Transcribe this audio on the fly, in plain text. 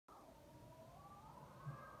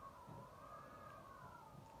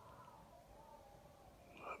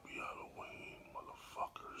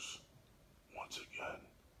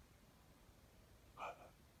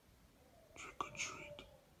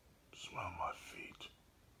feet.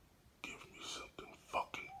 Give me something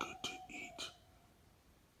fucking good to eat.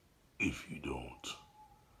 If you don't,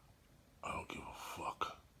 I don't give a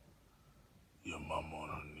fuck. Your mama on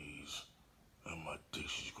her knees, and my dick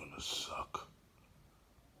she's gonna suck.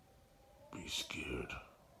 Be scared.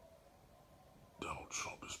 Donald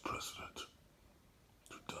Trump is president.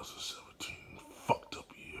 2017, fucked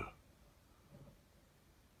up year.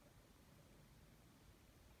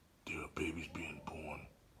 There are babies being born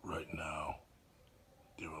right now.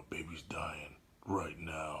 There are babies dying right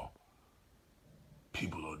now.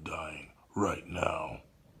 People are dying right now.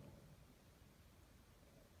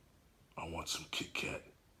 I want some Kit Kat.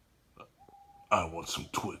 I want some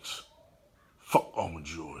Twix. Fuck Almond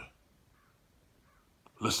Joy.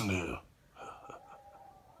 Listen here.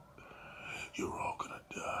 You're all gonna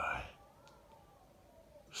die.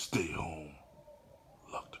 Stay home.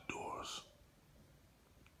 Lock the doors.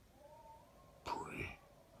 Pray.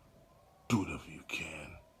 Do whatever you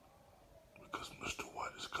can. Because Mr.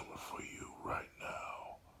 White is coming for you right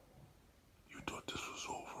now. You thought this was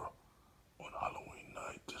over on Halloween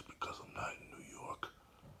night just because I'm not in New York.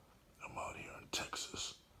 I'm out here in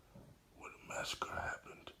Texas where the massacre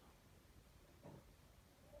happened.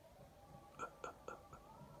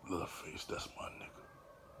 Leatherface, that's my nigga.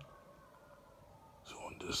 So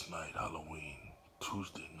on this night, Halloween,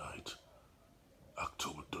 Tuesday night,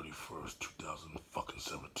 October 31st,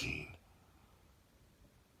 2017,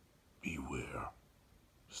 beware.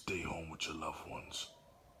 Stay home with your loved ones.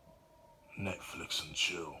 Netflix and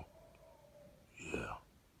chill. Yeah.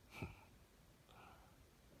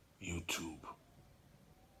 YouTube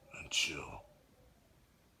and chill.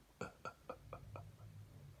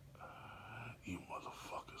 You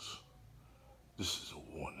motherfuckers. This is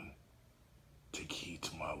a warning. Take heed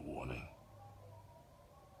to my warning.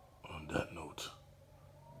 On that note,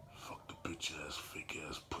 fuck the bitch ass, fake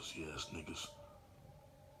ass, pussy ass niggas.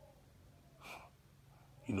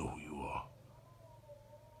 You know who you are.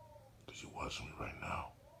 Cause you're watching me right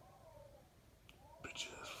now. Bitch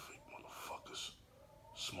ass, fake motherfuckers.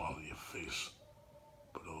 Smile in your face.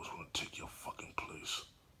 But those wanna take your fucking place.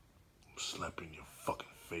 I'm slapping your fucking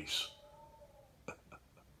face.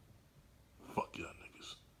 Fuck y'all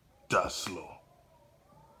niggas. Die slow.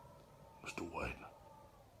 Mr. White.